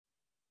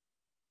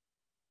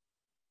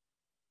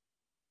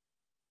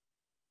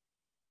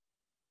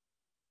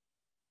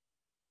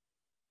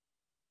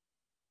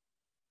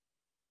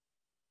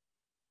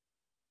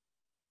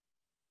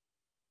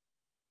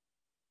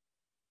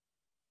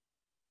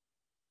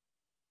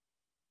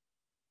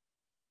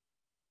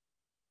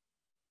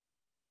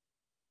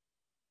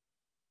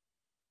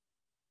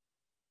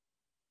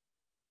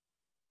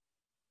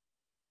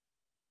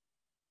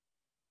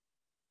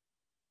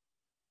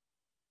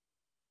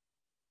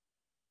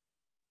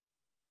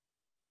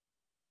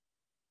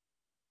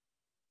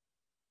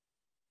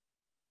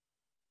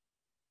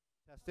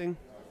Testing.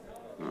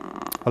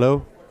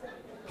 Hello?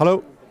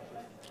 Hello?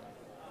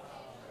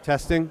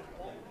 Testing.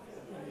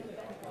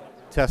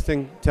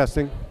 Testing.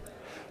 Testing.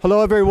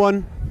 Hello,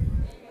 everyone.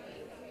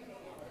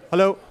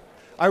 Hello. All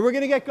right, we're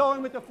going to get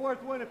going with the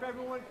fourth one. If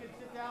everyone can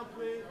sit down,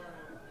 please.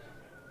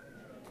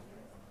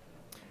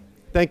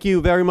 Thank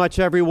you very much,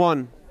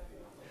 everyone.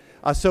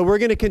 So we're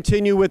going to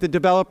continue with the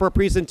developer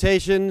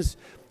presentations.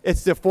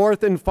 It's the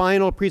fourth and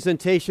final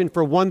presentation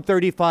for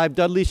 135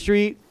 Dudley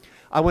Street.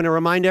 I want to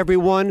remind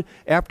everyone,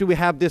 after we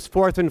have this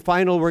fourth and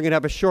final, we're going to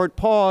have a short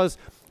pause,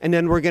 and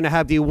then we're going to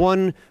have the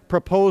one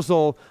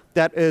proposal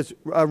that is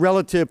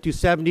relative to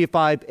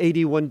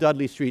 7581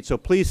 Dudley Street. So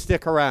please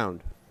stick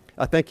around.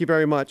 Thank you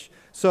very much.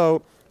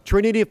 So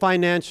Trinity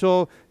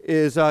Financial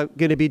is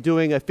going to be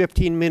doing a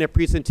 15-minute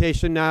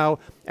presentation now,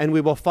 and we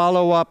will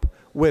follow up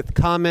with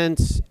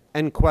comments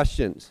and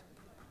questions.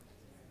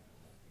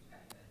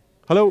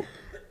 Hello.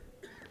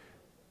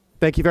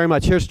 Thank you very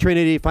much. Here's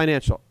Trinity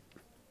Financial.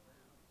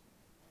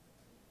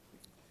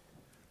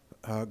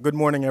 Good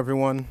morning,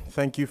 everyone.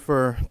 Thank you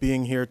for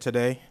being here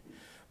today.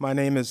 My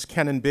name is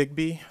Kenan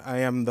Bigby. I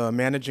am the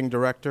Managing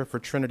Director for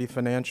Trinity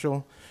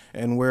Financial,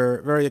 and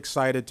we're very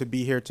excited to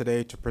be here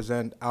today to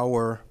present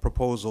our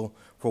proposal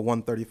for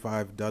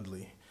 135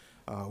 Dudley.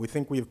 We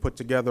think we have put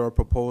together a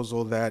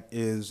proposal that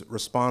is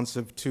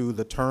responsive to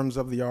the terms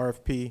of the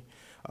RFP,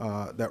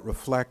 that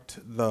reflect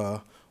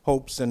the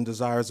hopes and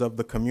desires of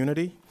the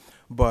community.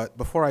 But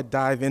before I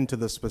dive into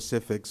the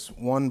specifics,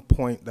 one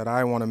point that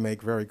I want to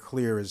make very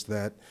clear is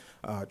that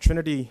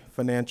Trinity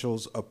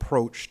Financial's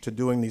approach to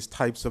doing these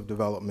types of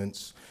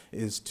developments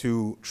is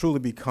to truly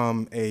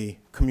become a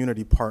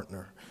community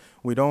partner.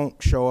 We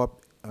don't show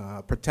up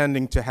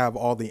pretending to have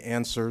all the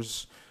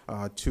answers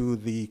to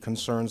the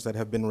concerns that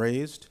have been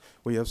raised.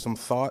 We have some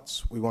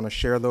thoughts. We want to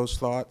share those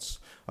thoughts.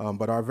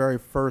 But our very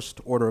first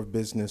order of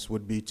business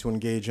would be to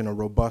engage in a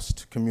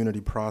robust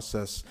community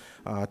process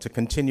to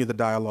continue the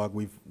dialogue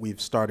we've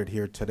started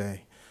here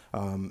today.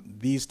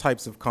 These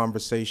types of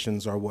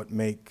conversations are what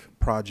make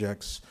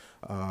projects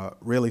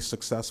really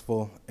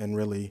successful and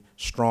really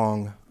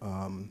strong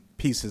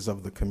pieces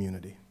of the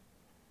community.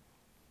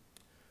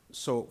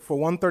 So for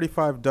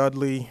 135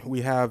 Dudley,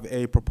 we have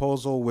a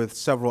proposal with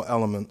several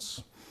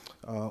elements.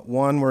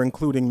 One, we're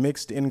including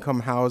mixed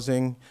income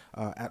housing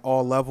at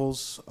all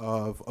levels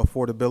of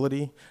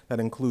affordability. That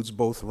includes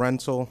both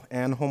rental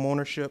and home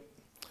ownership.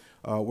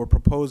 We're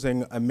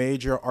proposing a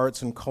major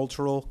arts and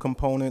cultural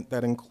component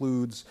that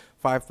includes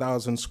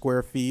 5,000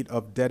 square feet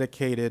of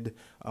dedicated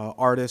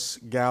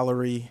artist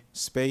gallery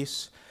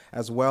space,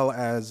 as well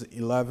as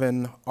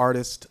 11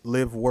 artist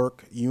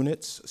live-work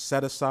units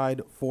set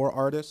aside for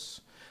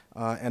artists,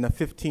 and a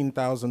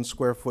 15,000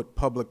 square foot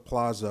public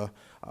plaza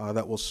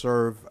that will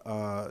serve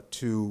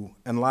to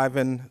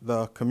enliven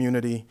the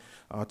community,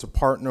 to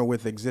partner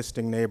with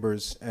existing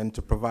neighbors, and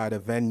to provide a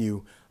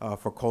venue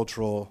for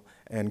cultural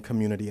and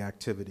community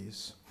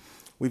activities.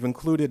 We've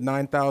included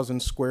 9,000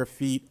 square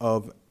feet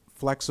of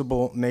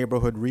flexible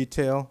neighborhood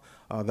retail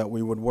that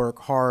we would work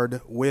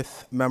hard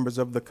with members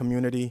of the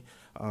community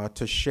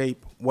to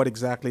shape what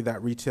exactly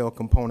that retail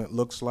component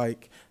looks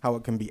like, how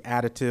it can be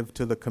additive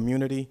to the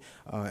community,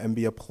 and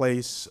be a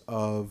place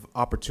of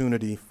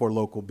opportunity for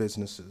local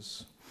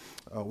businesses.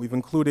 We've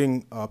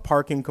including a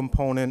parking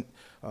component,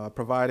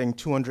 providing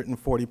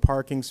 240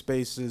 parking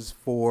spaces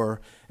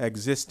for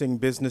existing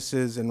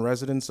businesses and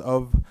residents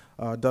of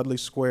Dudley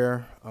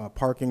Square,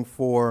 parking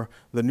for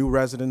the new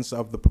residents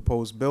of the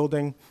proposed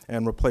building,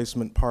 and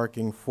replacement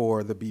parking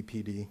for the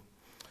BPD.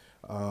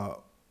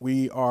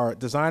 We are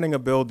designing a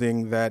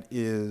building that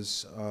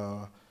is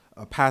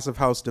a passive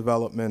house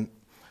development,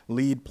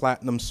 LEED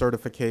Platinum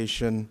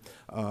certification,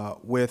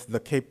 with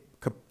the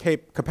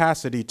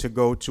capacity to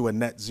go to a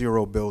net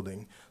zero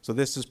building. So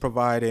this is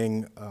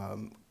providing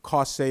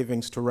cost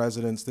savings to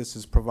residents. This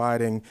is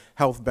providing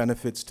health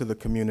benefits to the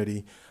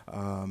community,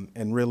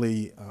 and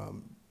really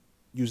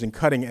using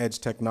cutting edge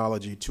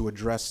technology to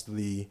address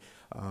the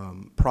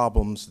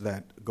problems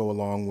that go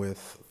along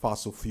with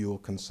fossil fuel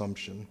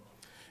consumption.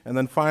 And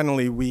then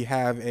finally, we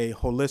have a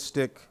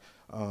holistic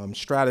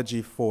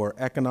strategy for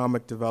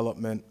economic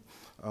development,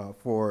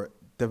 for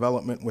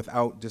development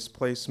without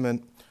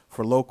displacement,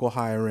 for local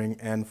hiring,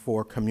 and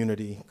for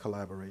community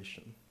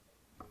collaboration.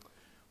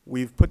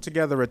 We've put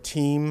together a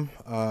team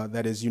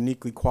that is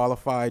uniquely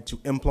qualified to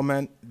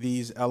implement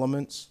these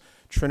elements.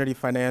 Trinity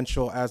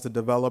Financial, as the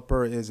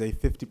developer, is a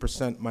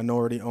 50%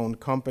 minority-owned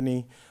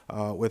company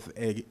with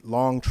a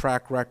long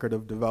track record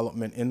of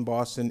development in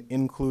Boston,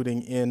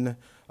 including in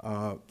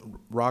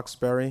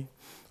Roxbury.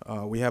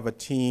 We have a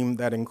team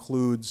that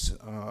includes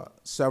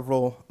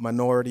several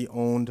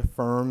minority-owned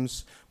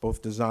firms,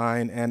 both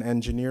design and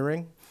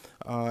engineering,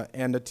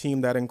 and a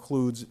team that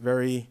includes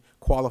very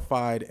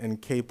qualified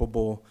and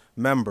capable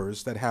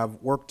members that have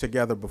worked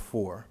together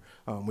before.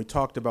 We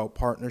talked about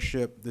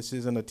partnership. This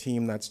isn't a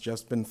team that's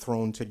just been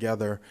thrown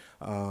together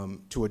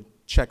to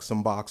check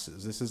some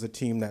boxes. This is a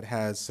team that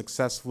has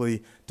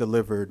successfully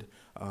delivered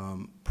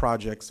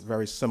projects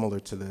very similar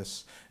to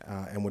this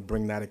and would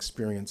bring that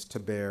experience to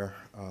bear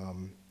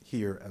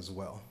here as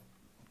well.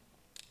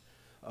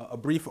 A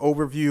brief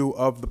overview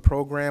of the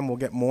program. We'll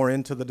get more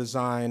into the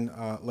design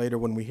later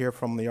when we hear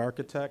from the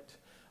architect.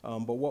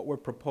 But what we're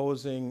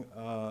proposing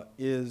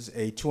is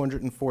a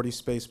 240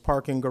 space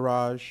parking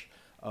garage,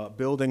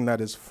 building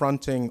that is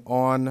fronting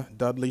on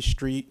Dudley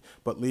Street,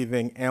 but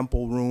leaving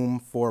ample room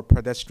for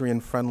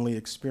pedestrian-friendly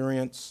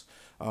experience.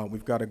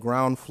 We've got a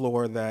ground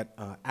floor that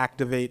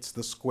activates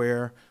the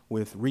square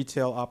with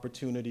retail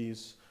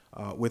opportunities,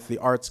 with the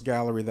arts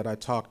gallery that I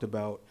talked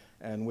about,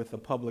 and with a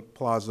public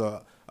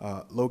plaza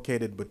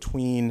located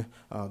between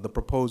the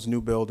proposed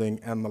new building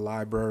and the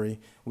library.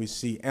 We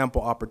see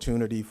ample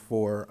opportunity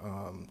for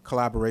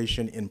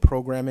collaboration in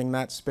programming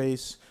that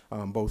space,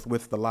 both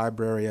with the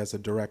library as a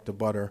direct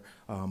abutter,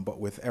 but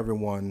with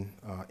everyone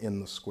in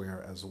the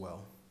square as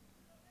well.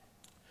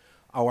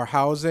 Our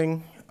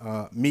housing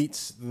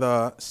meets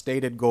the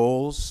stated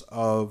goals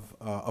of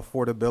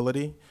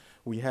affordability.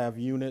 We have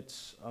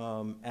units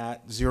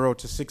at 0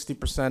 to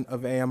 60%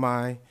 of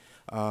AMI,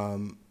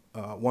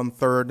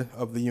 1/3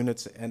 of the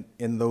units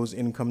in those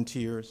income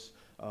tiers,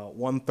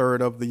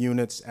 1/3 of the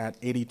units at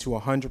 80 to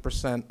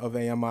 100% of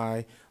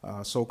AMI,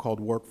 so-called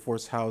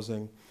workforce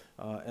housing,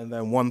 and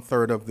then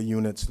 1/3 of the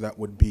units that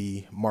would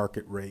be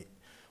market rate.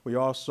 We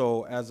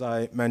also, as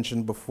I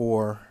mentioned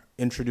before,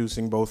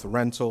 introducing both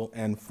rental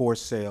and for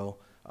sale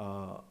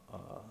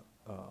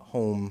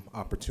home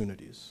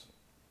opportunities.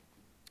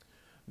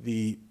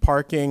 The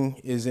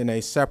parking is in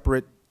a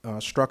separate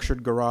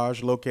structured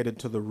garage located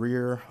to the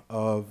rear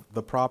of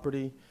the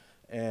property,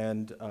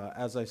 and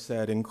as I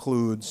said,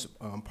 includes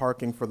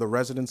parking for the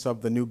residents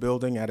of the new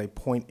building at a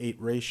 0.8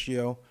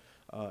 ratio,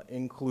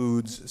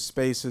 includes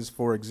spaces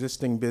for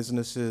existing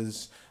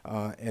businesses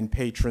and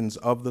patrons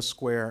of the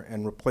square,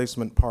 and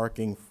replacement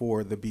parking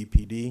for the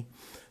BPD.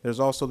 There's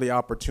also the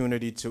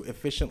opportunity to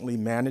efficiently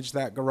manage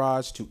that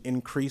garage to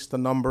increase the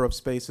number of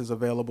spaces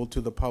available to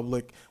the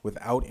public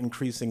without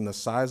increasing the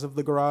size of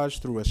the garage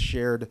through a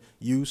shared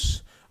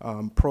use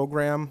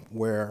program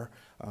where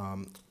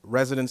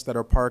residents that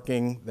are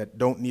parking that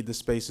don't need the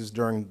spaces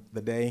during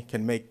the day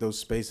can make those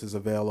spaces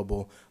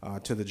available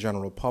to the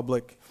general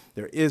public.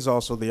 There is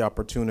also the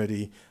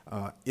opportunity,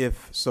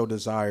 if so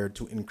desired,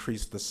 to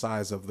increase the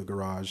size of the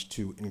garage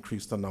to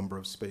increase the number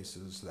of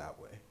spaces that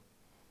way.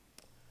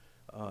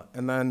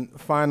 And then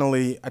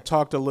finally, I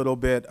talked a little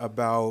bit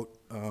about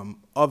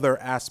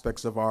other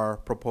aspects of our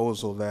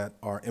proposal that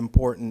are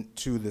important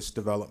to this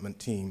development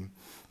team.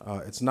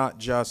 It's not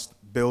just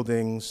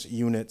buildings,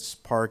 units,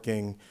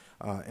 parking,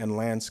 and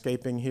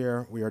landscaping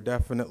here. We are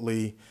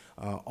definitely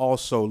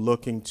also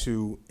looking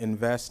to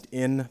invest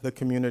in the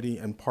community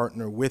and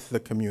partner with the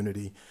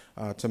community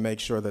to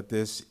make sure that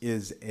this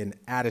is an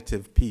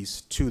additive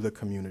piece to the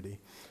community.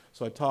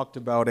 So I talked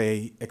about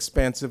a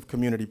expansive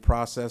community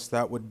process.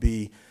 That would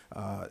be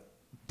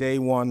day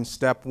one,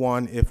 step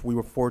one, if we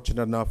were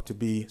fortunate enough to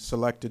be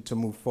selected to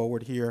move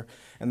forward here.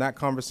 And that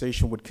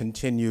conversation would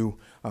continue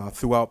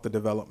throughout the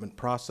development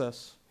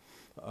process.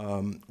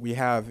 We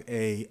have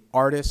a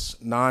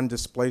artist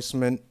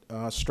non-displacement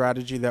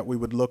strategy that we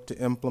would look to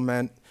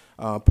implement,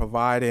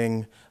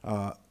 providing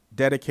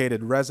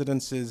dedicated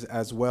residences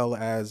as well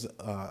as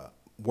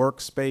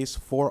workspace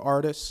for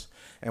artists.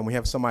 And we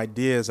have some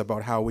ideas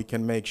about how we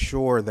can make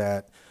sure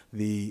that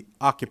the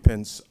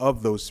occupants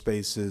of those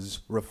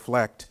spaces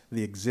reflect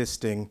the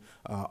existing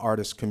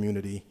artist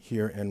community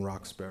here in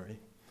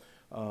Roxbury.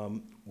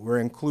 We're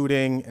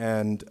including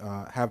and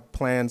have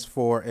plans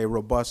for a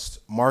robust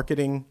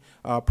marketing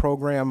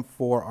program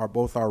for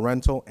both our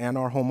rental and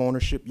our home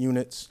ownership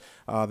units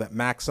that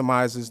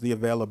maximizes the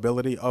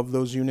availability of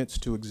those units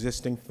to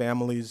existing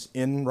families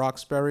in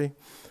Roxbury.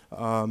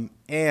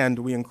 And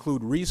we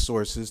include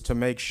resources to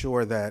make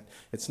sure that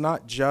it's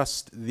not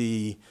just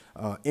the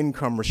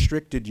income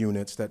restricted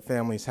units that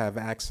families have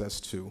access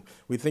to.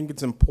 We think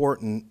it's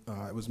important,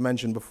 it was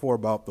mentioned before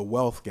about the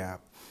wealth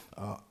gap.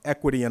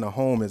 Equity in a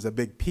home is a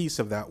big piece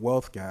of that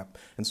wealth gap.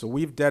 And so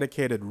we've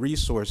dedicated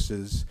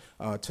resources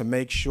to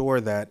make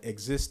sure that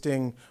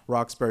existing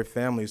Roxbury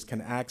families can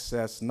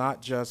access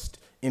not just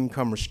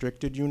income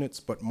restricted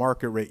units, but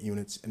market rate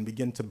units and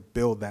begin to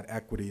build that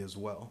equity as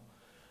well.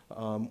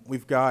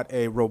 We've got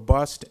a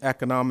robust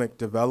economic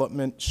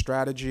development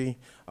strategy,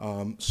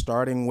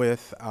 starting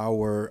with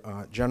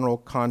our general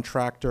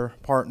contractor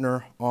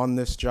partner on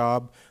this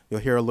job. You'll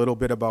hear a little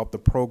bit about the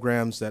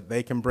programs that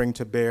they can bring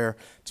to bear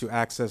to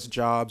access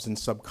jobs and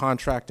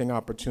subcontracting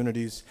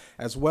opportunities,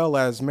 as well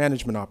as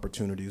management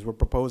opportunities. We're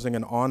proposing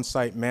an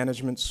on-site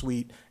management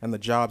suite and the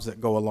jobs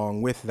that go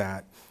along with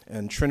that.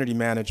 And Trinity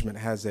Management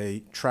has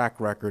a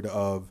track record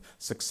of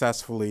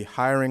successfully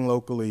hiring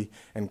locally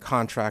and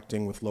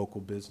contracting with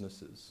local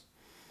businesses.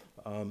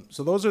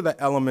 So those are the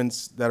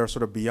elements that are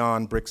sort of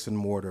beyond bricks and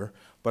mortar,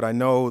 but I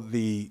know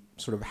the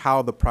sort of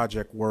how the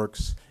project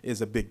works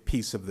is a big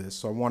piece of this.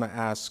 So I want to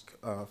ask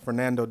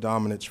Fernando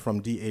Domenech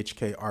from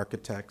DHK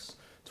Architects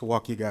to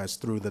walk you guys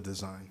through the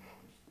design.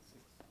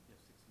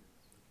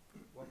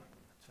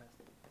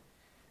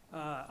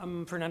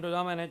 I'm Fernando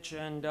Domenech,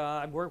 and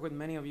I've worked with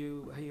many of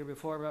you here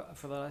before.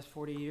 For the last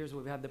 40 years,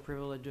 we've had the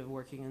privilege of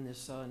working in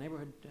this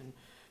neighborhood and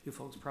you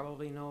folks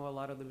probably know a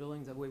lot of the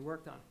buildings that we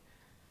worked on.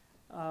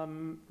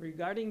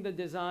 Regarding the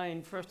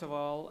design, first of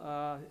all,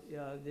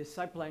 this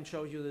site plan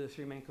shows you the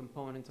three main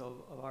components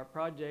of our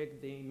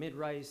project: the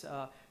mid-rise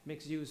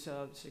mixed-use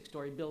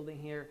six-story building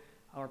here,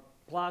 our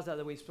plaza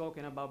that we've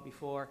spoken about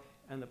before,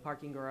 and the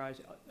parking garage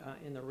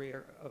in the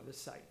rear of the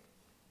site.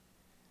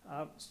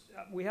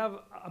 We have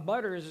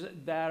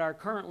abutters that are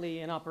currently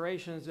in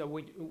operations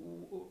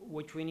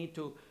which we need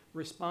to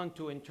respond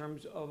to in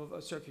terms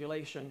of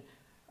circulation.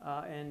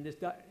 And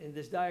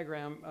this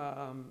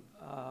diagram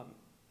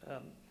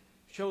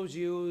shows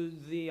you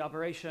the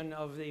operation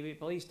of the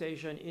police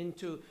station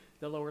into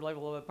the lower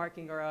level of the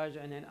parking garage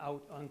and then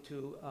out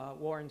onto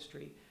Warren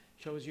Street.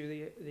 Shows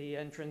you the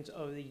entrance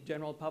of the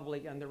general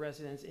public and the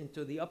residents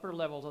into the upper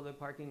levels of the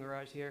parking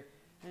garage here,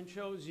 and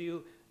shows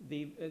you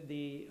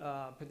the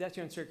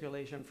pedestrian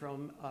circulation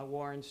from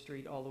Warren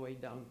Street all the way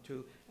down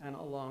to and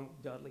along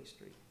Dudley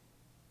Street.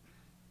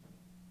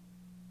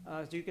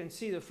 As you can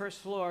see, the first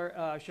floor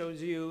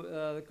shows you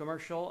the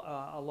commercial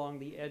along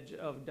the edge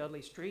of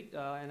Dudley Street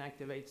and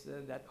activates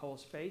that whole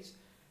space.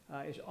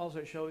 It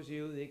also shows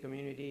you the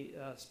community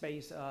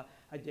space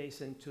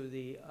adjacent to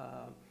the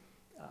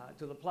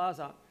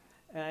plaza.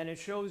 And it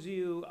shows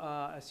you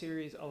a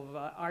series of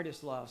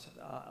artist lofts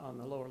on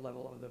the lower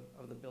level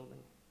of the building.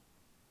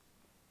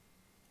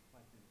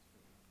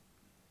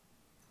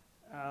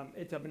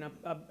 It's a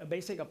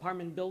basic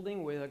apartment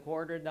building with a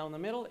corridor down the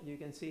middle. You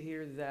can see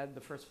here that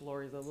the first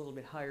floor is a little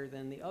bit higher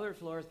than the other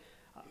floors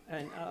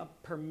and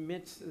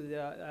permits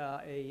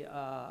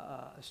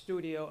a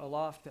studio, a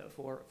loft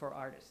for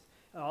artists.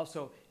 It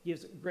also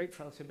gives great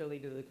flexibility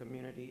to the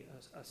community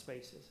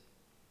spaces.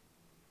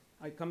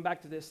 I come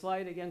back to this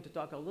slide again to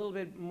talk a little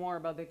bit more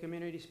about the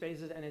community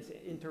spaces and its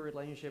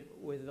interrelationship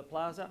with the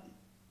plaza.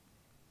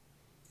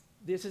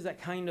 This is a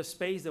kind of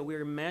space that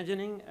we're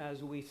imagining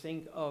as we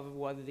think of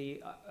what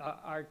the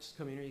arts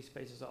community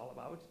space is all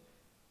about.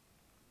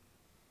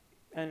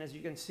 And as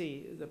you can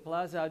see, the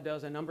plaza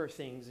does a number of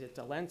things. It's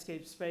a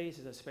landscape space,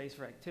 it's a space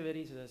for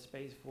activities, it's a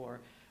space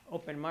for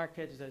open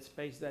markets, it's a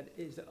space that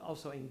is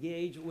also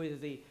engaged with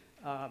the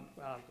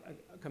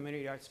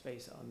community art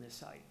space on this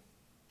site.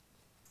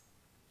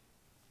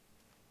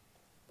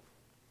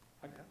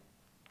 Okay.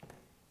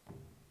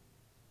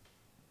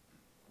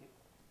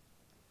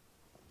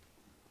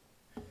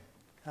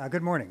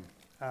 Good morning.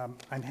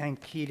 I'm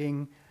Hank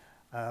Keating.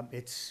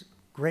 It's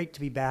great to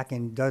be back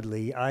in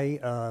Dudley.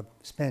 I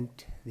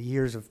spent the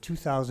years of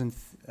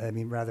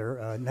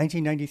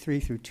 1993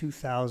 through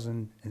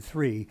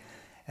 2003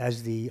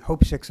 as the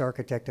Hope 6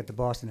 architect at the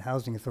Boston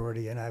Housing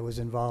Authority, and I was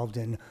involved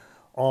in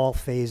all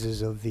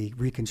phases of the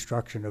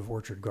reconstruction of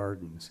Orchard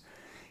Gardens.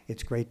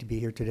 It's great to be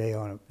here today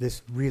on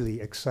this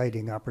really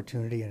exciting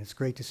opportunity, and it's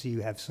great to see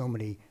you have so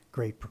many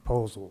great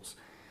proposals.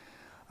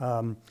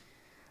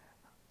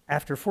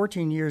 After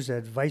 14 years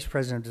as Vice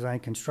President of Design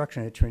and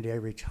Construction at Trinity, I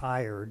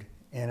retired,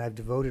 and I've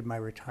devoted my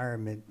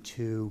retirement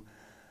to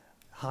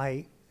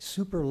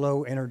super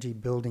low energy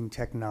building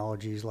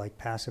technologies like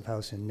Passive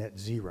House and Net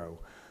Zero.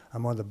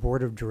 I'm on the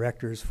board of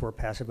directors for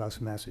Passive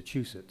House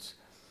Massachusetts.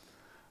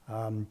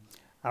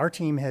 Our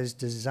team has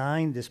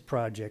designed this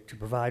project to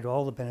provide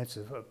all the benefits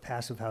of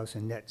Passive House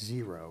and Net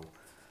Zero.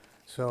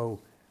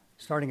 So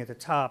starting at the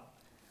top,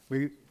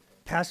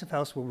 Passive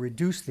House will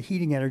reduce the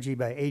heating energy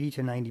by 80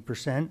 to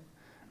 90%,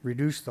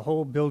 reduce the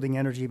whole building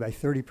energy by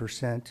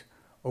 30%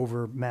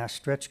 over mass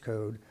stretch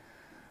code,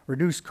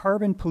 reduce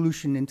carbon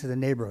pollution into the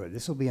neighborhood.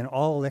 This will be an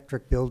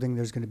all-electric building.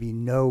 There's going to be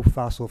no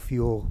fossil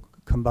fuel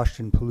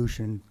combustion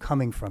pollution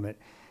coming from it.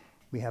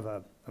 We have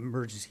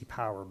emergency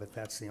power, but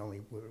that's the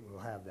only, we'll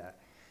have that.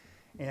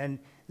 And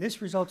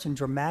this results in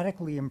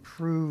dramatically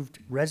improved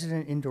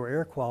resident indoor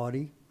air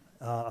quality.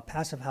 A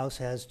Passive House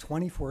has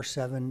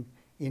 24/7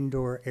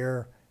 indoor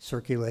air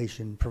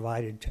circulation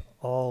provided to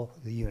all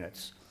the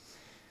units.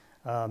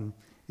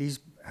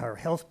 These are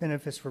health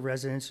benefits for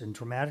residents and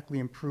dramatically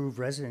improve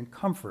resident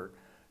comfort,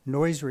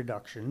 noise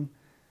reduction.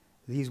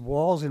 These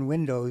walls and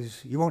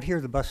windows, you won't hear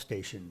the bus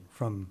station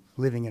from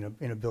living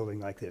in a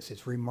building like this.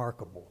 It's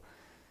remarkable.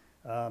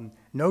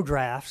 No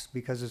drafts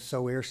because it's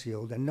so air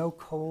sealed, and no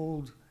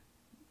cold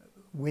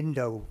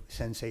window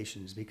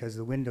sensations because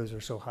the windows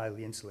are so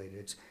highly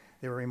insulated.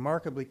 They're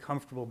remarkably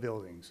comfortable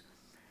buildings.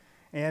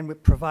 And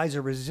it provides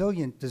a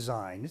resilient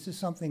design. This is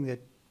something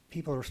that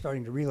people are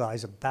starting to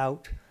realize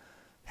about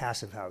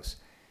Passive House.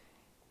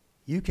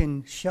 You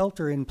can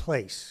shelter in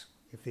place.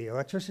 If the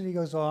electricity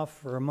goes off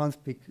for a month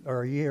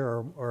or a year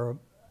or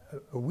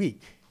a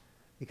week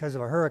because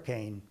of a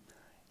hurricane,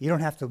 you don't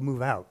have to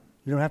move out.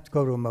 You don't have to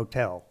go to a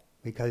motel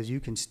because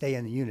you can stay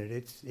in the unit.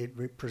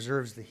 It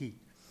preserves the heat.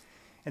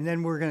 And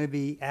then we're going to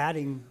be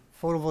adding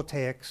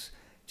photovoltaics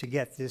to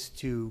get this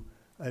to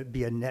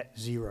be a net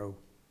zero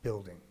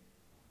building.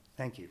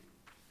 Thank you.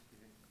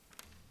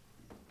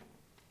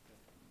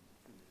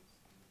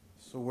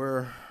 So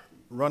we're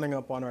running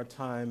up on our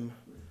time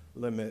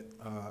limit.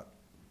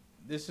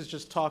 This is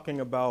just talking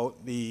about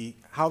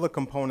how the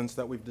components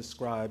that we've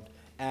described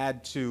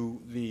add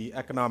to the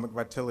economic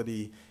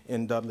vitality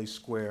in Dudley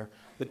Square.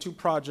 The two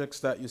projects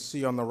that you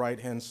see on the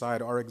right-hand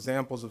side are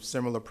examples of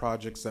similar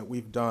projects that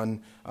we've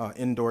done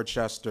in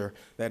Dorchester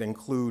that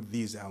include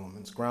these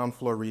elements: ground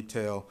floor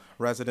retail,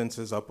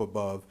 residences up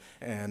above,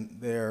 and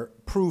they're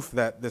proof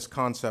that this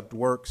concept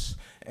works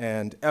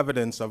and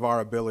evidence of our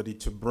ability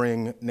to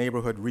bring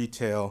neighborhood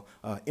retail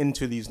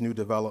into these new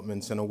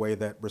developments in a way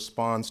that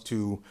responds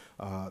to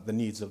the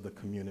needs of the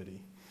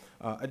community.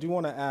 I do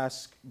want to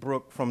ask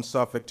Brooke from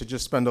Suffolk to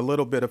just spend a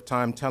little bit of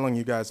time telling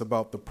you guys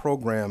about the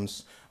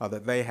programs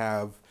that they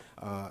have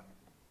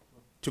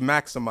to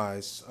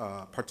maximize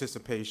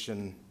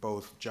participation,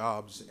 both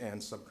jobs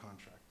and subcontracting.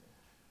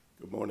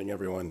 Good morning,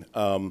 everyone.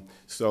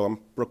 So I'm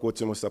Brooke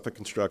Woodson with Suffolk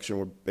Construction.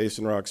 We're based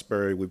in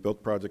Roxbury. We've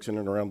built projects in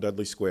and around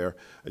Dudley Square.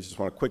 I just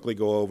want to quickly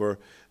go over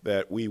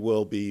that we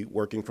will be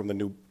working from the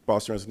new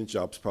Boston resident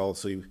jobs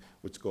policy,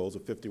 which goals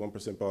of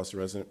 51% Boston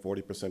resident,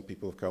 40%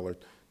 people of color,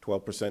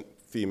 12%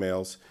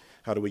 females.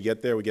 How do we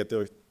get there? We get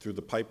there through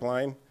the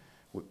pipeline.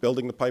 We're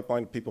building the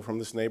pipeline of people from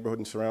this neighborhood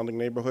and surrounding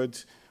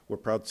neighborhoods. We're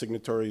proud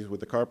signatories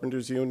with the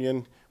Carpenters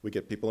Union. We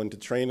get people into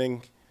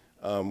training.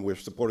 We're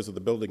supporters of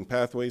the Building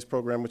Pathways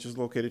program, which is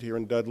located here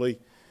in Dudley.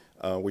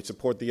 We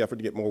support the effort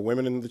to get more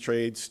women in the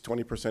trades,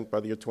 20%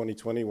 by the year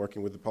 2020,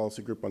 working with the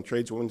policy group on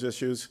tradeswomen's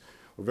issues.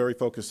 We're very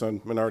focused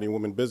on minority and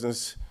women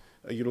business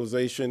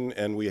utilization,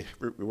 and we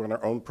run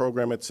our own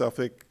program at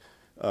Suffolk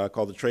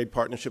called the Trade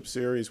Partnership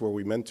Series, where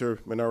we mentor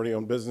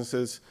minority-owned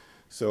businesses.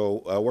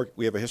 So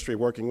we have a history of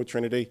working with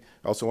Trinity.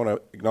 I also want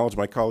to acknowledge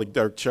my colleague,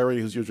 Derek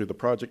Cherry, who's usually the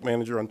project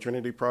manager on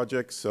Trinity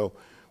projects. So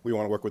we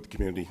want to work with the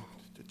community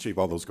to achieve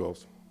all those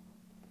goals.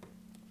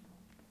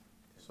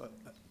 So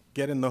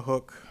get in the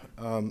hook.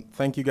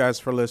 Thank you guys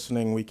for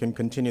listening. We can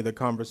continue the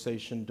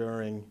conversation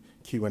during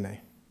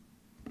Q&A.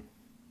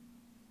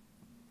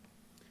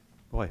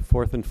 Boy,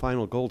 fourth and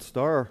final gold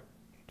star,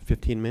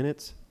 15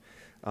 minutes.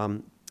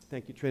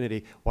 Thank you,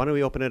 Trinity. Why don't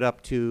we open it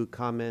up to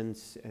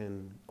comments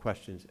and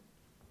questions?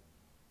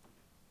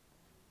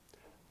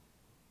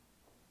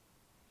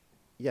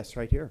 Yes,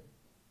 right here.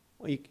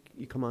 Well,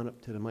 you come on up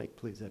to the mic,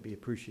 please. That'd be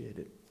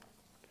appreciated.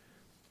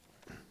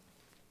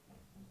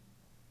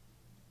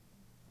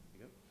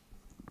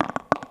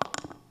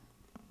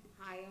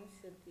 Hi, I'm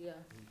Cynthia.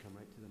 You come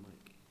right to the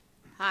mic.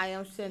 Hi,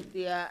 I'm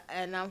Cynthia,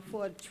 and I'm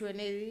for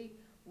Trinity.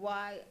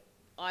 Why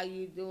are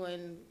you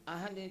doing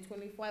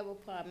 125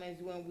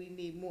 apartments when we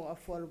need more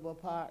affordable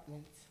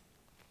apartments?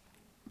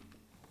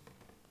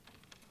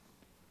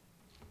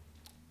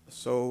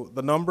 So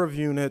the number of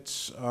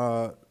units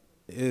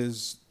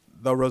is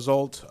the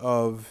result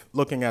of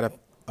looking at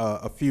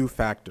a few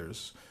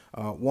factors.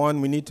 One,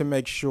 we need to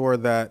make sure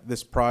that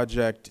this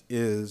project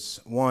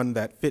is one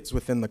that fits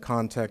within the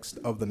context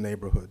of the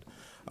neighborhood.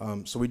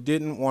 So we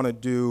didn't want to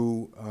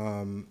do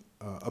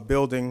a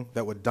building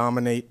that would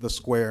dominate the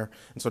square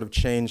and sort of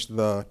change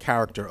the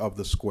character of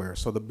the square.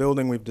 So the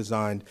building we've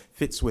designed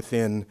fits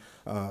within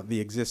the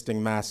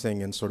existing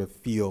massing and sort of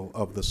feel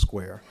of the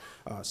square.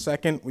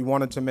 Second, we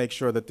wanted to make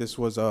sure that this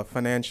was a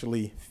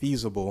financially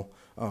feasible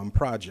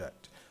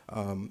project.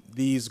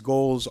 These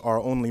goals are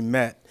only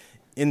met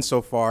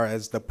insofar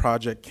as the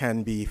project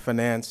can be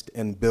financed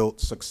and built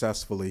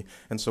successfully.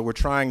 And so we're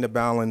trying to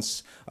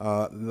balance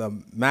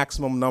the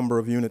maximum number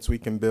of units we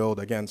can build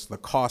against the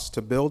cost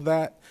to build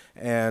that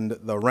and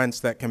the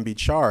rents that can be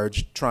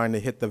charged, trying to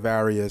hit the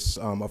various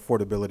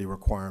affordability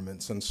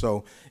requirements. And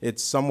so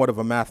it's somewhat of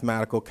a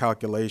mathematical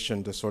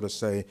calculation to sort of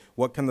say,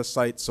 what can the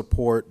site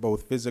support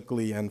both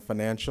physically and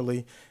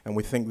financially? And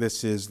we think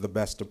this is the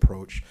best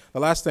approach. The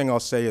last thing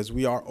I'll say is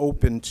we are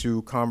open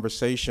to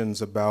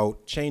conversations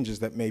about changes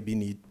that may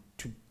be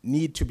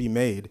need to be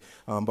made,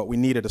 but we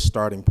needed a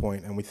starting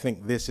point, and we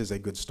think this is a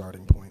good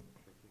starting point.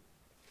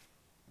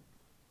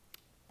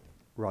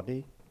 Rodney, do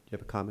you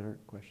have a comment or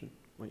question?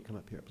 Why don't you come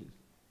up here, please?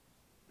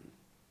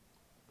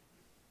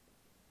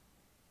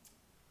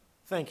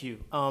 Thank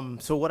you.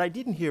 So what I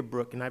didn't hear,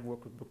 Brooke, and I've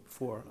worked with Brooke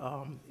before,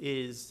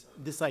 is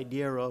this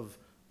idea of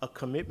a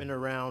commitment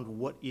around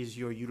what is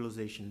your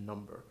utilization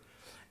number.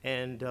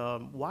 And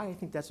why I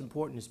think that's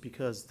important is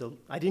because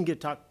I didn't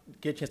get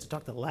a chance to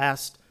talk the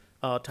last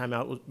time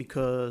out was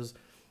because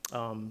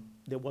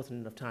there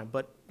wasn't enough time.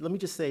 But let me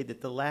just say that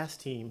the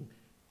last team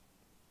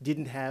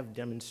didn't have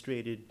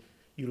demonstrated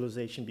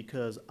utilization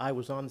because I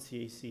was on the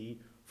CAC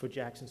for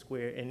Jackson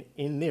Square, and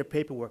in their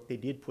paperwork they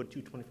did put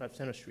 225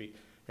 Center Street.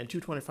 And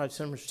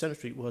 225 Center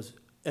Street was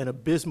an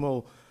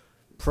abysmal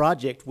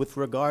project with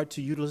regard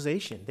to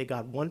utilization. They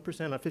got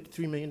 1% on a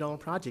 $53 million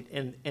project.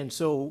 And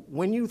so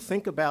when you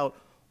think about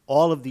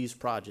all of these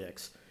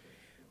projects,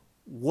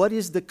 what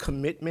is the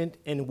commitment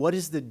and what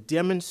is the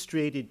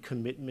demonstrated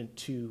commitment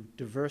to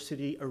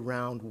diversity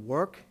around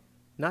work,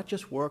 not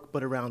just work,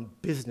 but around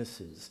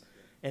businesses?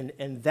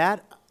 And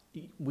that,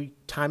 we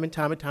time and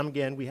time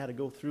again, we had to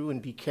go through and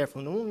be careful.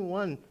 And the only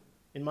one,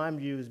 in my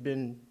view, has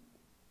been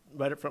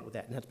right up front with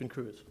that, and that's been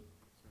Cruz.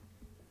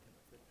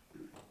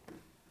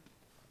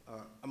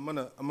 I'm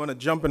gonna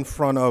jump in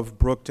front of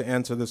Brooke to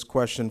answer this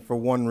question for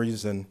one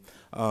reason.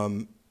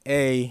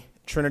 A,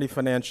 Trinity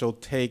Financial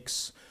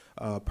takes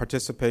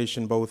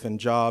participation both in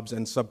jobs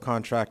and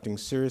subcontracting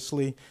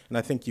seriously, and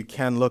I think you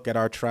can look at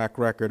our track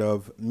record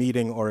of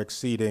meeting or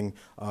exceeding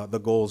the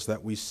goals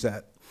that we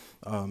set.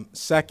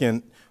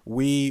 Second,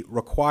 we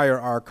require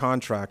our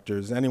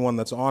contractors, anyone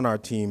that's on our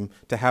team,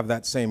 to have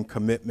that same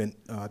commitment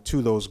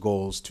to those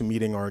goals, to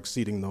meeting or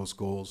exceeding those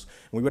goals.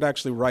 And we would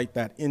actually write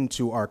that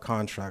into our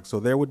contract.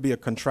 So there would be a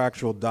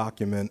contractual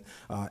document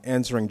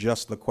answering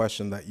just the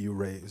question that you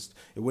raised.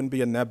 It wouldn't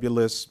be a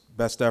nebulous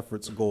best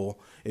efforts goal.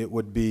 It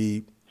would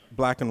be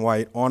black and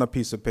white on a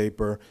piece of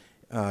paper.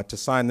 To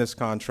sign this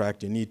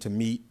contract, you need to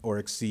meet or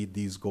exceed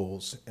these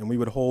goals. And we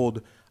would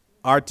hold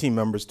our team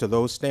members to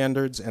those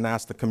standards and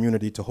ask the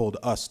community to hold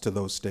us to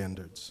those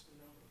standards.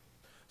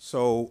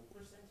 So,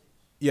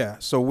 yeah,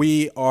 so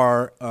we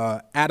are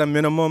at a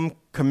minimum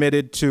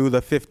committed to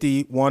the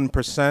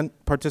 51%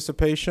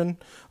 participation,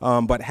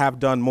 but have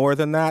done more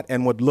than that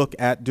and would look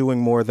at doing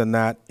more than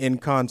that in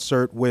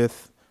concert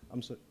with,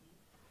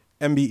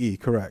 MBE,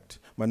 correct.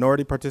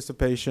 Minority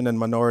participation and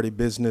minority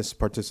business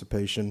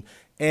participation.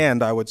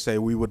 And I would say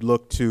we would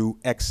look to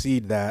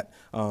exceed that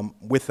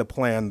with a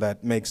plan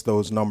that makes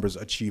those numbers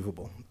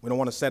achievable. We don't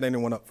want to set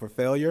anyone up for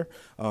failure,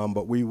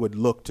 but we would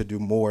look to do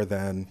more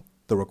than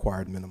the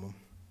required minimum.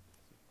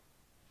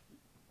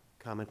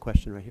 Comment,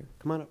 question right here.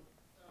 Come on up.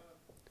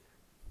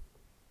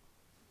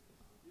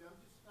 Yeah,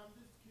 I'm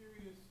just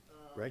curious.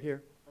 Right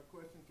here. A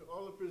question to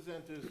all the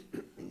presenters.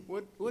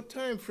 What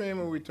time frame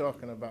are we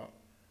talking about?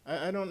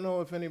 I don't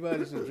know if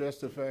anybody's addressed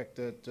the fact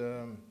that,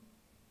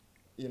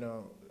 you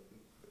know,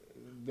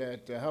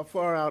 that how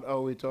far out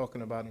are we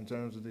talking about in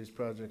terms of these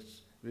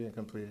projects being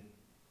completed?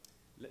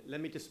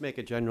 Let me just make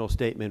a general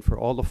statement. For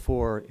all the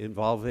four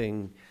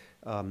involving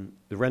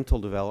the rental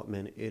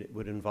development, it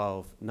would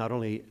involve not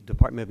only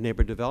Department of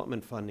Neighborhood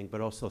Development funding,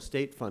 but also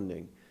state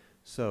funding.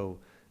 So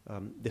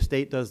the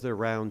state does their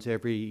rounds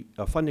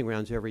funding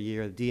rounds every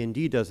year.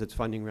 D&D does its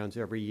funding rounds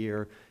every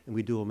year, and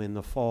we do them in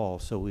the fall.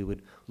 So we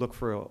would look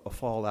for a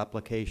fall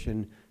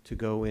application to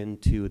go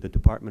into the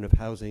Department of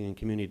Housing and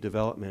Community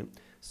Development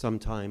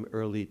sometime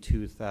early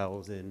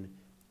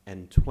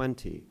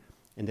 2020.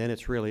 And then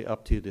it's really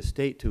up to the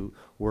state to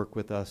work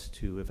with us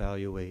to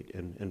evaluate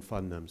and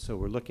fund them. So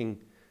we're looking,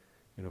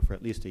 you know, for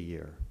at least a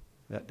year.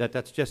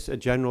 That's just a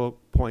general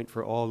point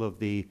for all of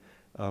the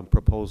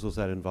proposals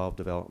that involve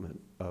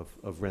development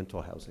of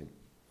rental housing.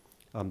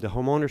 The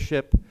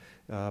homeownership,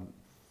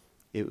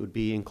 it would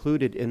be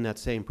included in that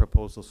same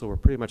proposal, so we're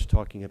pretty much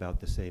talking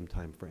about the same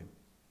time frame.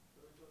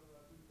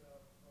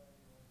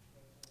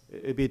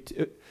 It'd be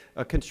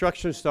a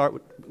construction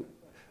start.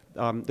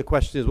 The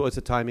question is, what was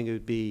the timing? It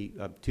would be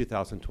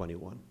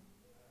 2021,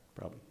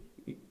 probably.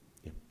 Yeah.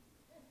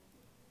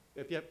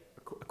 If you have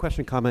a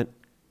question, comment.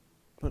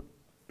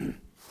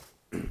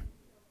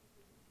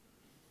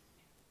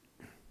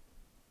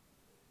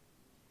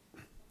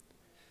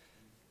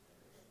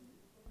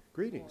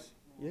 Greetings.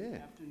 Yeah.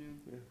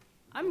 Afternoon. Yeah.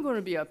 I'm going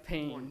to be a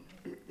pain.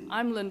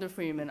 I'm Linda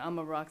Freeman. I'm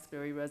a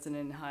Roxbury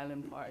resident in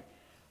Highland Park.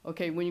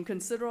 Okay, when you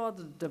consider all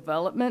the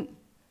development,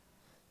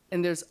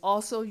 and there's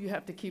also, you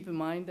have to keep in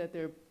mind that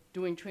they're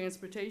doing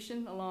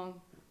transportation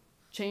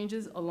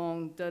changes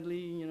along Dudley,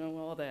 you know,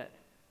 all that.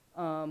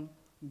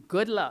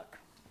 Good luck.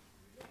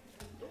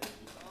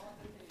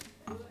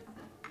 Good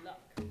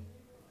luck.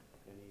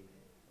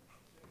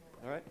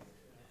 All right.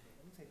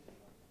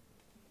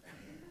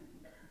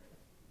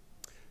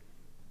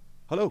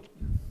 Hello.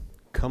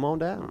 Come on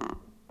down.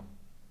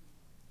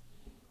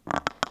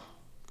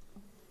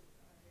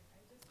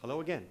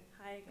 Hello again.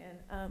 Hi again.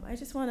 I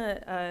just want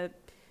to,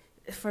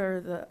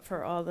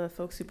 for all the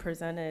folks who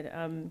presented,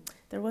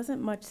 there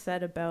wasn't much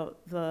said about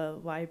the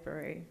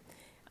library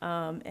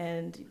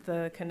and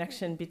the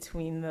connection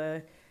between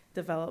the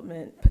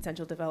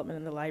potential development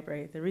in the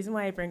library. The reason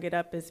why I bring it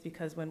up is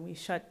because when we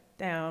shut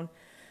down,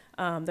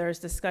 there's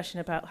discussion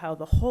about how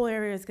the whole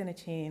area is going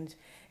to change,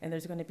 and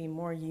there's going to be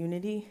more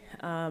unity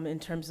in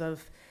terms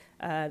of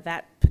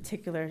that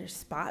particular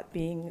spot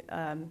being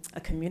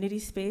a community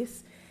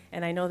space.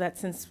 And I know that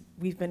since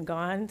we've been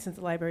gone, since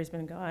the library's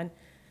been gone,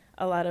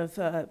 a lot of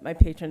my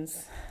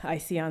patrons I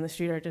see on the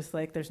street are just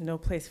like, there's no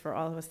place for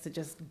all of us to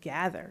just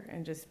gather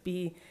and just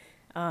be.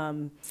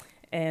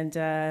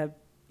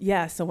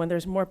 Yeah, so when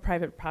there's more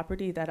private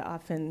property, that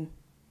often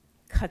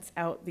cuts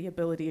out the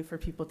ability for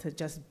people to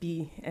just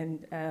be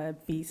and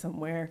be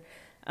somewhere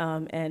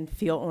and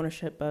feel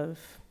ownership of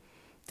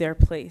their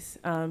place.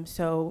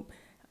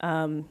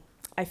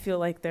 I feel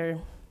like there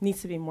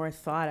needs to be more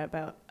thought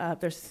about,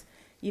 there's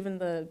even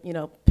the, you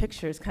know,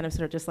 pictures kind of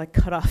sort of just like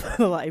cut off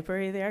the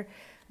library there.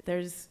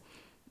 There's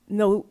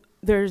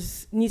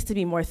needs to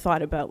be more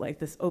thought about like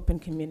this open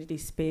community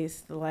space,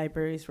 the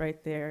library's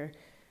right there.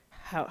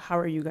 How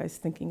are you guys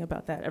thinking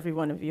about that? Every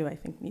one of you, I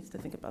think, needs to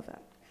think about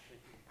that.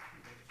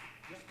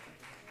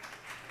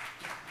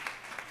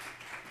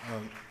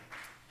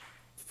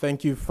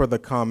 Thank you for the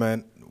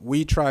comment.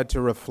 We tried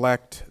to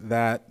reflect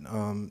that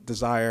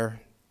desire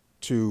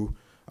to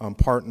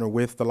partner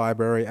with the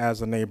library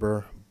as a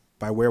neighbor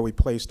by where we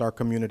placed our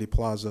community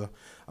plaza,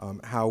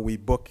 how we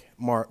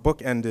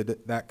bookended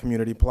that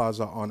community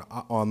plaza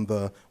on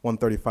the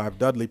 135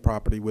 Dudley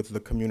property with the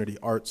community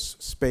arts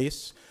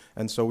space.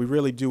 And so we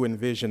really do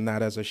envision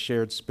that as a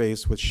shared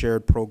space with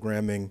shared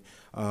programming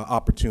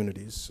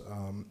opportunities.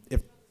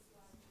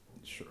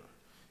 Sure.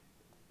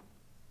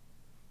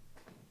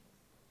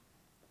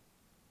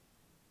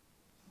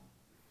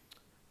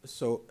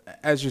 So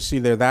as you see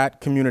there,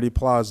 that community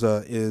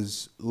plaza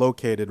is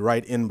located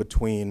right in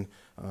between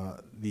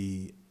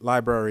the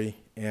library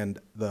and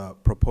the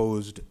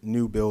proposed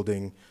new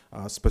building.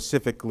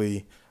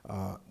 Specifically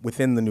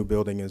within the new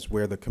building is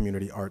where the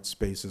community arts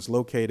space is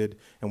located,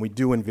 and we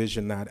do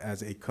envision that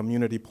as a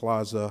community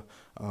plaza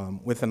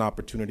with an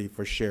opportunity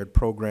for shared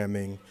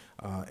programming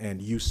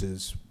and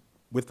uses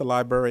with the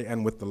library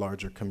and with the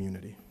larger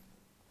community.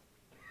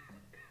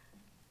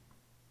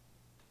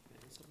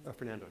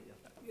 Fernando, yeah.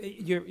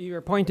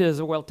 Your point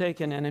is well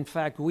taken, and in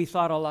fact, we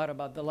thought a lot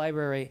about the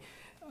library.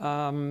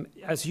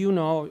 As you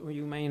know, or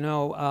you may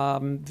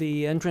know,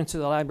 the entrance to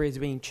the library is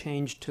being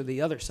changed to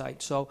the other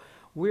side. So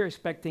we're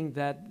expecting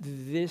that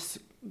this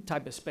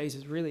type of space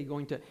is really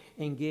going to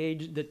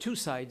engage the two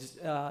sides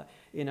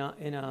in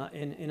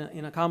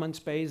a common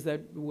space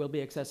that will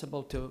be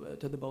accessible to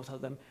the both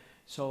of them.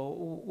 So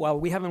while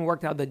we haven't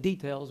worked out the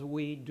details,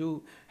 we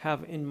do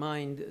have in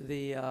mind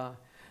the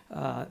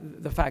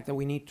fact that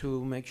we need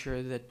to make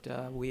sure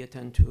that we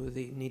attend to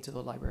the needs of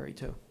the library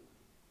too.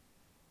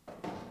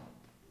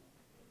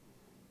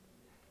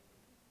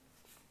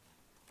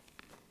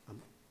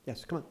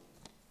 Yes, come on.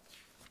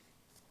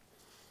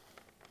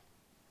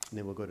 And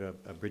then we'll go to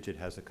Bridget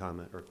has a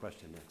comment or a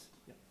question next.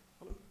 Yeah.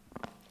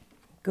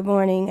 Good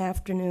morning,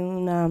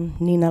 afternoon,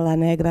 Nina La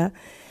Negra,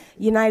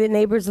 United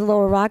Neighbors of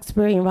Lower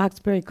Roxbury and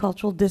Roxbury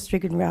Cultural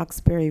District and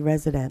Roxbury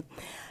resident.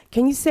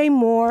 Can you say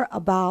more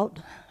about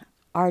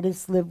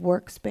Artist Live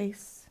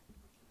Workspace?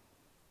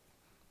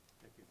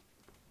 Thank you.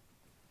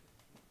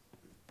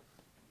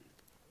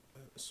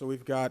 So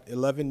we've got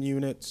 11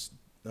 units,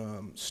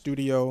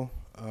 studio,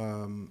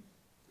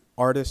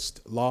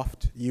 artist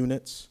loft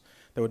units.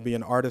 There would be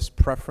an artist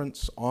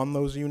preference on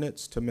those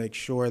units to make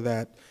sure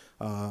that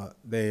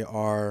they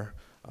are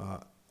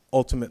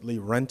ultimately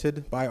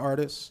rented by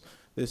artists.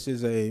 This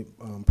is a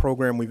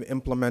program we've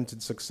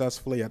implemented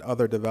successfully at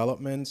other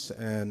developments,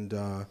 and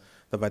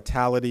the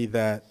vitality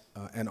that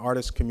an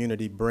artist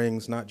community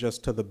brings not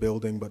just to the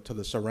building but to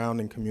the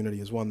surrounding community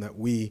is one that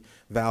we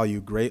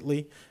value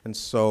greatly. And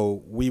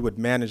so we would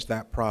manage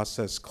that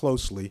process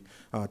closely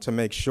to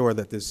make sure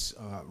that this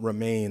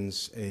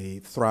remains a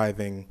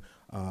thriving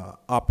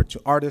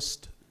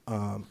artist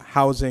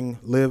housing,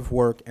 live,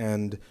 work,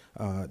 and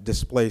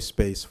display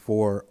space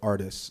for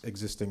artists,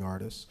 existing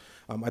artists.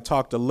 I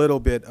talked a little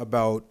bit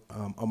about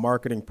a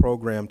marketing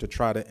program to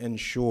try to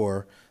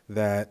ensure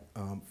that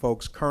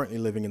folks currently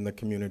living in the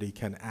community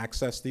can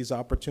access these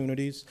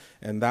opportunities,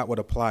 and that would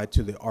apply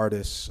to the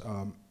artists'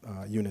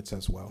 units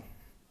as well.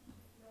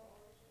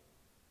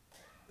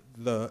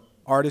 The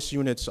artist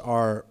units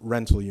are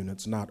rental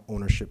units, not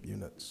ownership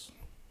units.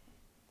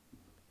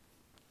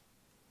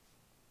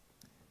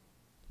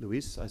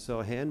 Luis, I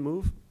saw a hand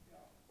move.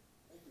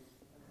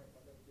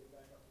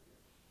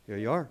 Here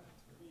you are.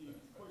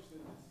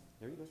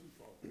 There you go.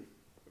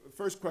 The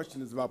first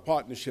question is about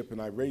partnership,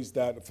 and I raised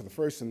that for the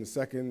first and the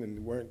second, and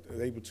weren't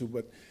able to,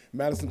 but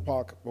Madison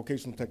Park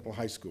Vocational Technical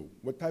High School,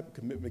 what type of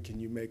commitment can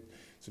you make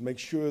to make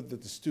sure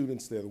that the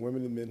students there, the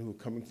women and men who are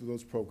coming through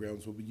those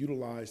programs, will be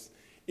utilized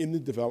in the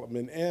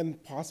development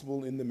and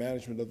possible in the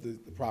management of the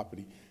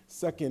property?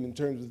 Second, in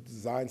terms of the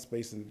design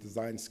space and the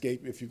design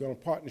scape, if you're going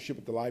to partnership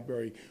with the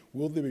library,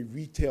 will there be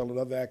retail and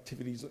other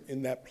activities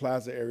in that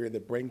plaza area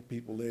that bring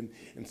people in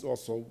and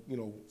also, you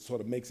know, sort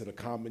of makes it a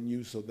common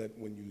use so that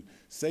when you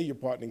say you're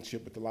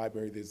partnership with the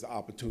library, there's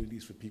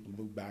opportunities for people to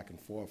move back and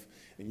forth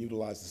and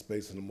utilize the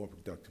space in a more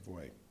productive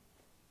way?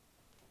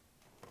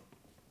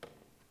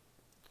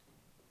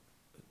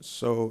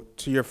 So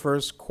to your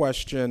first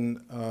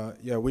question,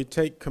 yeah, we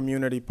take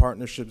community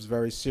partnerships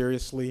very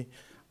seriously.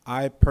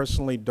 I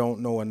personally don't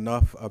know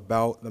enough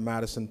about the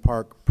Madison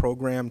Park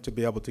program to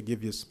be able to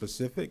give you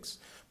specifics,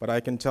 but I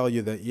can tell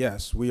you that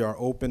yes, we are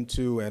open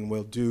to and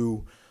will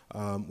do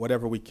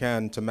whatever we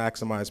can to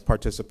maximize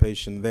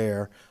participation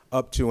there,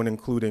 up to and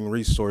including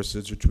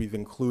resources, which we've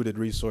included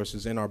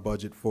resources in our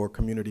budget for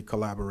community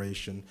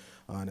collaboration.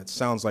 And it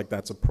sounds like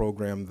that's a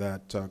program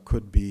that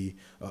could be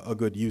a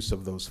good use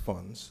of those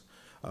funds.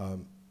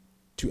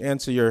 To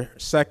answer your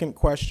second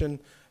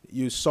question,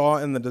 you saw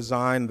in the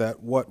design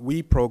that what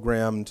we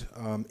programmed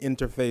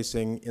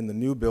interfacing in the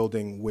new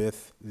building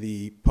with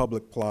the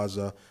public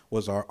plaza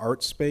was our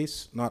art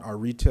space, not our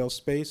retail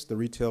space. The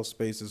retail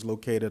space is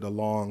located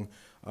along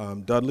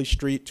Dudley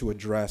Street to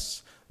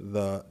address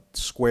the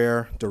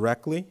square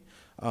directly.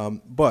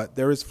 But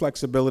there is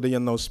flexibility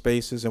in those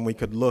spaces, and we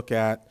could look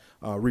at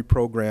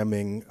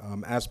reprogramming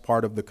as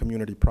part of the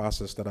community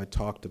process that I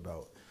talked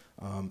about.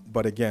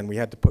 But again, we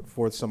had to put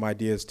forth some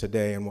ideas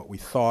today and what we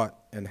thought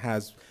and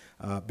has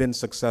been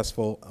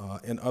successful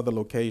in other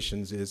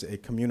locations is a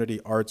community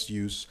arts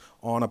use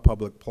on a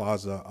public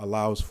plaza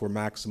allows for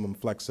maximum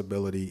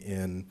flexibility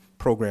in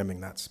programming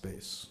that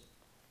space.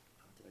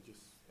 Can I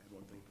just add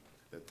one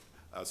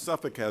thing?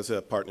 Suffolk has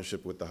a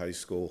partnership with the high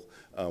school.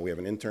 We have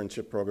an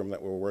internship program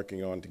that we're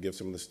working on to give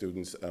some of the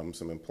students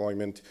some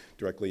employment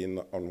directly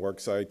on work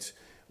sites.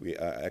 We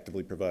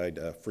actively provide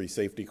free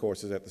safety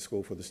courses at the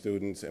school for the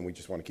students, and we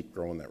just want to keep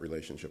growing that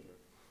relationship.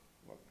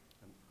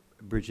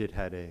 Bridget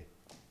had a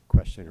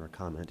question or a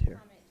comment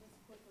here.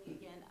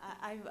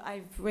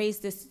 I've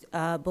raised this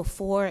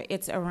before.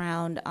 It's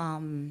around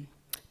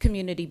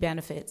community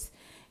benefits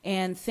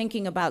and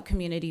thinking about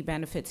community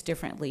benefits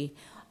differently,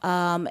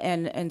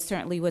 and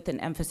certainly with an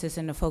emphasis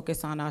and a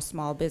focus on our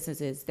small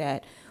businesses,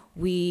 that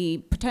we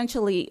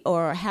potentially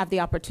or have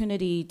the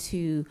opportunity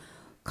to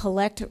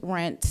collect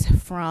rents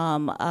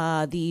from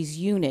these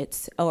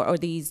units or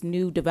these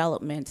new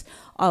developments,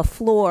 a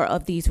floor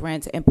of these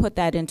rents, and put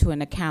that into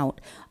an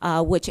account,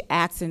 which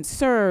acts and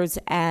serves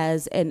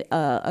as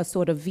a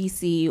sort of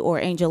VC or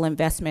angel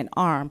investment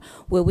arm,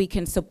 where we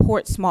can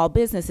support small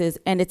businesses,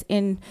 and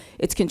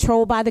it's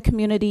controlled by the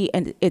community,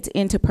 and it's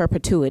into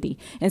perpetuity,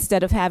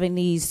 instead of having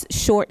these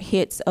short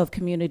hits of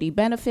community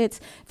benefits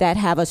that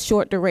have a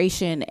short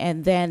duration,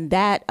 and then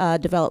that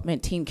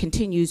development team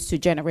continues to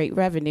generate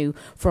revenue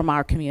from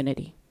our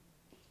community.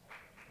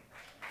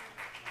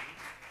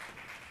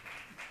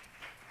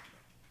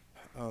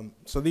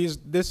 So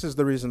this is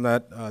the reason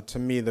that, to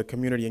me, the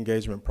community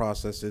engagement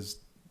process is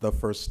the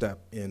first step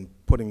in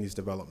putting these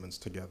developments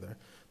together.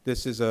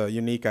 This is a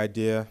unique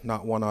idea,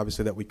 not one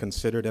obviously that we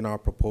considered in our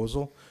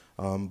proposal,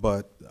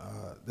 but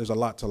there's a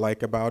lot to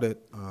like about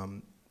it.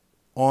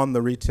 On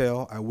the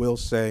retail, I will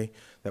say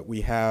that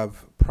we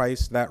have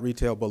priced that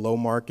retail below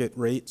market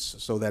rates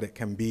so that it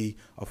can be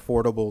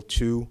affordable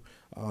to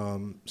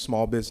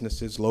small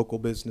businesses, local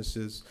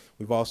businesses.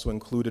 We've also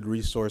included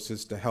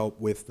resources to help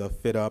with the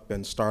fit up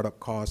and startup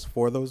costs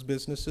for those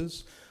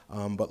businesses,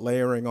 but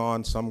layering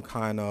on some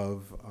kind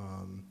of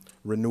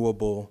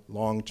renewable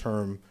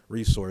long-term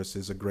resource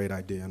is a great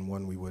idea, and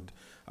one we would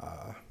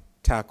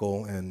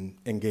tackle and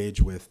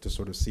engage with to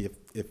sort of see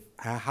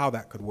how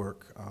that could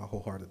work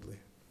wholeheartedly.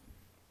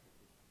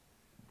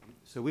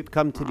 So we've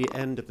come to the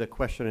end of the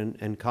question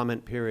and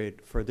comment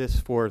period for this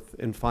fourth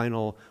and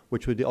final,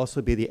 which would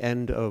also be the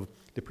end of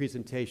the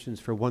presentations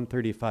for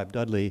 135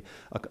 Dudley.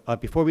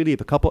 Before we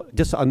leave, a couple,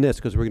 just on this,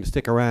 because we're going to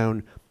stick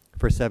around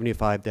for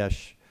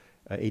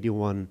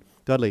 75-81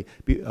 Dudley.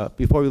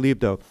 Before we leave,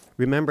 though,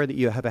 remember that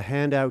you have a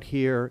handout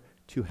here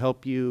to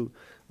help you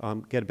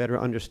get a better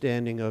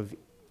understanding of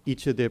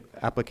each of the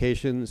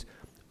applications.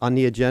 On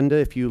the agenda,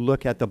 if you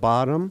look at the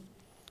bottom,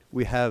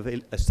 we have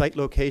a site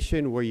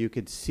location where you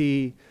could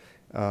see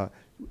the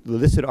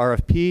listed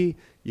RFP.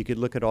 You could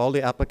look at all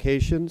the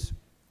applications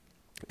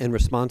and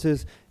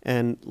responses.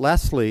 And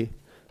lastly,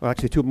 or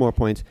actually two more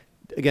points.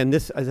 Again,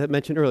 this, as I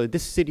mentioned earlier,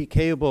 this city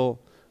cable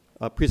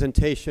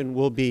presentation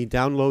will be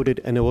downloaded,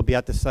 and it will be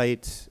at the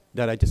sites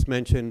that I just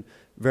mentioned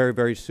very,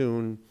 very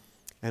soon.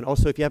 And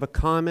also, if you have a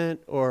comment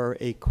or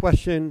a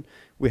question,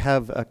 we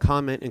have a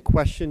comment and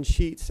question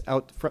sheets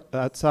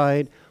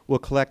outside. We'll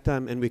collect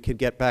them, and we could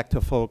get back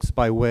to folks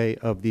by way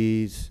of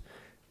these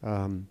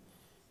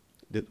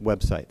the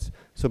websites.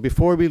 So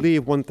before we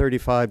leave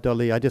 135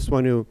 Dudley, I just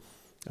want to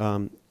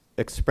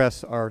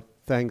express our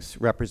thanks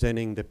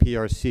representing the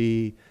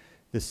PRC,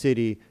 the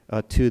city,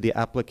 to the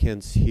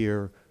applicants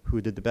here who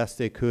did the best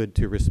they could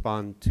to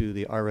respond to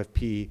the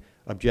RFP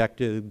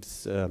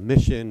objectives,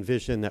 mission,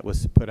 vision that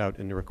was put out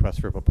in the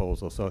request for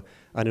proposal. So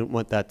I didn't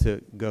want that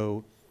to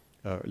go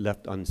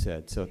left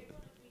unsaid. So,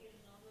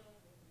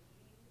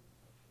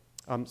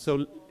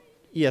 so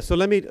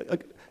let me,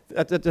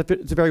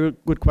 it's a very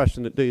good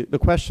question. The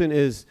question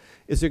is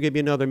there going to be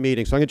another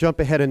meeting? So I'm going to jump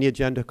ahead on the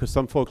agenda because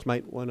some folks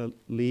might want to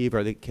leave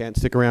or they can't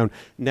stick around.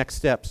 Next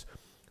steps.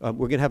 We're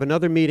going to have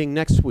another meeting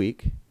next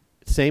week,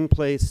 same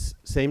place,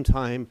 same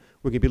time.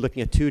 We're going to be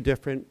looking at two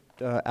different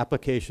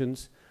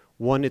applications.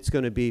 One, it's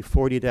going to be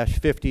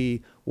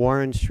 40-50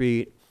 Warren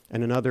Street,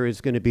 and another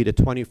is going to be the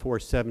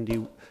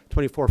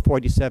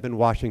 2447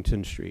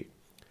 Washington Street.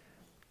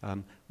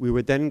 We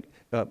would then,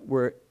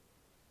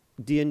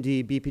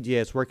 D&D BPGA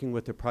is working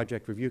with the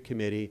Project Review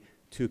Committee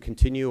to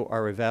continue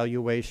our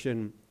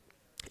evaluation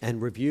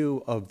and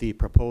review of the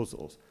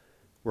proposals.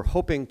 We're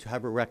hoping to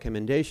have a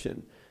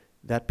recommendation.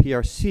 That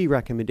PRC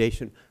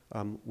recommendation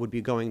would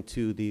be going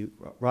to the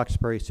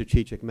Roxbury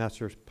Strategic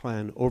Master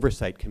Plan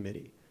Oversight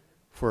Committee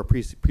for a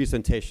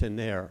presentation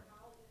there.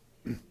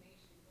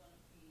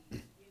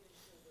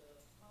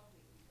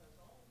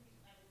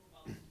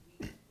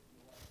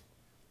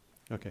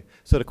 Okay,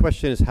 so the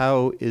question is,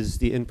 how is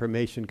the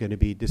information going to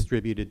be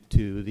distributed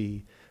to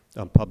the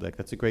public?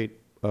 That's a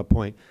great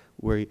point.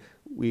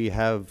 We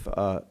have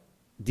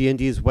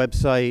D&D's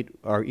website,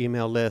 our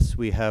email list.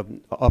 We have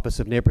Office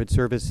of Neighborhood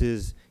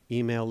Services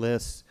email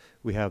lists.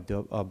 We have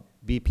the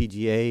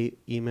BPGA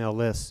email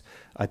lists.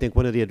 I think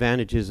one of the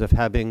advantages of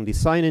having the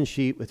sign-in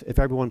sheet, if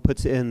everyone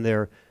puts in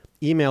their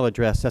email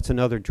address, that's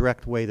another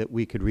direct way that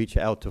we could reach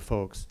out to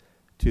folks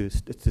to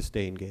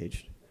stay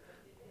engaged.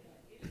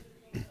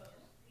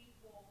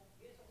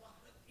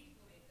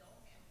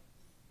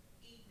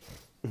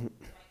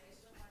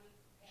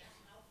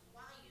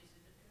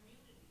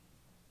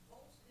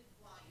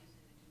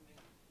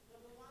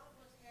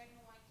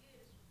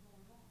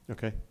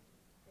 Okay.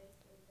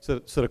 So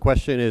the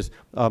question is,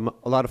 a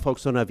lot of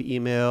folks don't have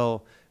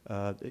email.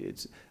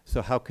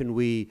 So how can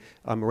we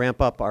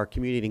ramp up our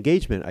community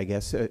engagement, I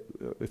guess,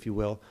 if you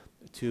will,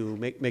 to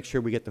make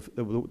sure we get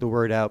the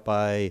word out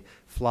by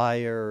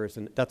flyers,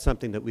 and that's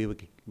something that we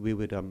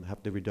would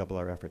have to redouble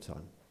our efforts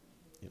on.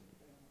 Yep.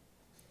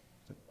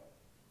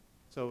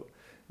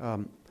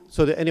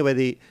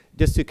 Anyway,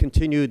 just to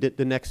continue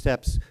the next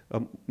steps,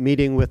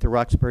 meeting with the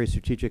Roxbury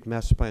Strategic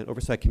Master Plan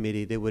Oversight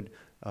Committee, they would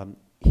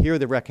hear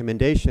the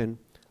recommendation,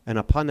 and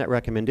upon that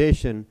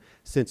recommendation,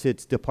 since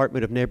it's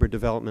Department of Neighborhood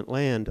Development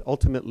land,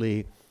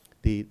 ultimately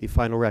the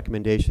final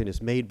recommendation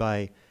is made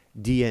by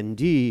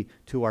DND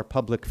to our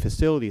Public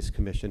Facilities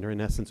Commission, or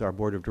in essence our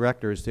Board of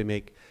Directors. They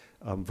make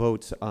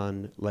votes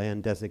on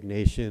land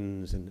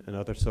designations and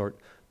other sort,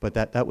 but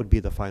that would be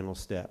the final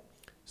step.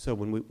 So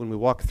when we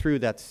walk through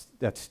that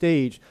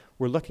stage,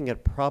 we're looking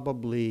at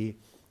probably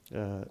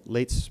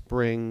late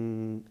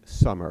spring,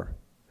 summer,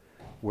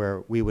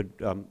 where we would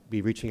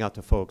be reaching out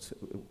to folks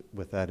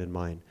with that in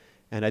mind.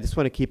 And I just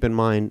want to keep in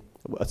mind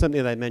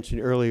something that I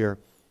mentioned earlier.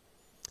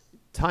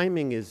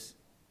 Timing is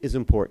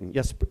important.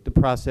 Yes, the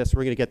process,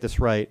 we're going to get this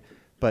right,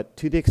 but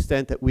to the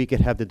extent that we could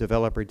have the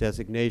developer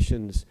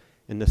designations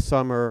in the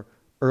summer,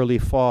 early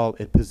fall,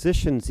 it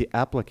positions the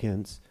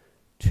applicants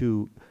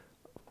to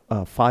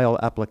file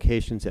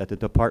applications at the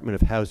Department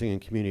of Housing and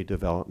Community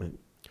Development.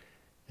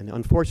 And the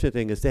unfortunate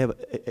thing is they have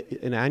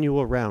an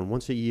annual round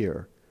once a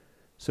year.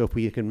 So if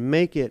we can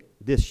make it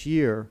this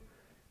year,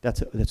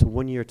 that's a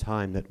 1 year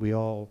time that we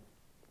all,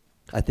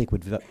 I think,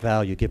 would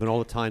value, given all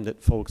the time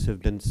that folks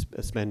have been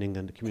spending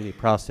on the community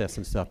process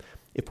and stuff.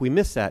 If we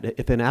miss that,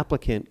 if an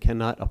applicant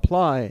cannot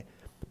apply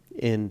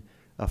in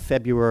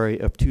February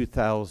of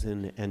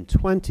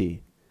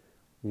 2020,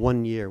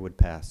 1 year would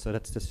pass. So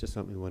that's just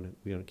something we want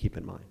to keep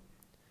in mind.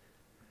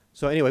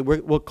 So anyway,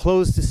 we'll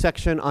close the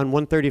section on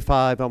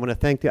 135. I want to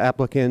thank the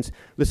applicants.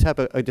 Let's have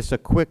just a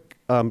quick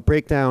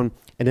breakdown,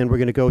 and then we're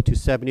going to go to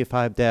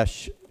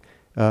 75-81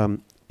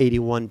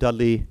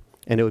 Dudley,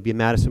 and it would be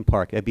Madison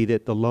Park. I'd be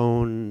the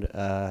lone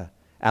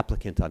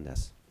applicant on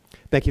this.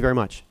 Thank you very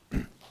much.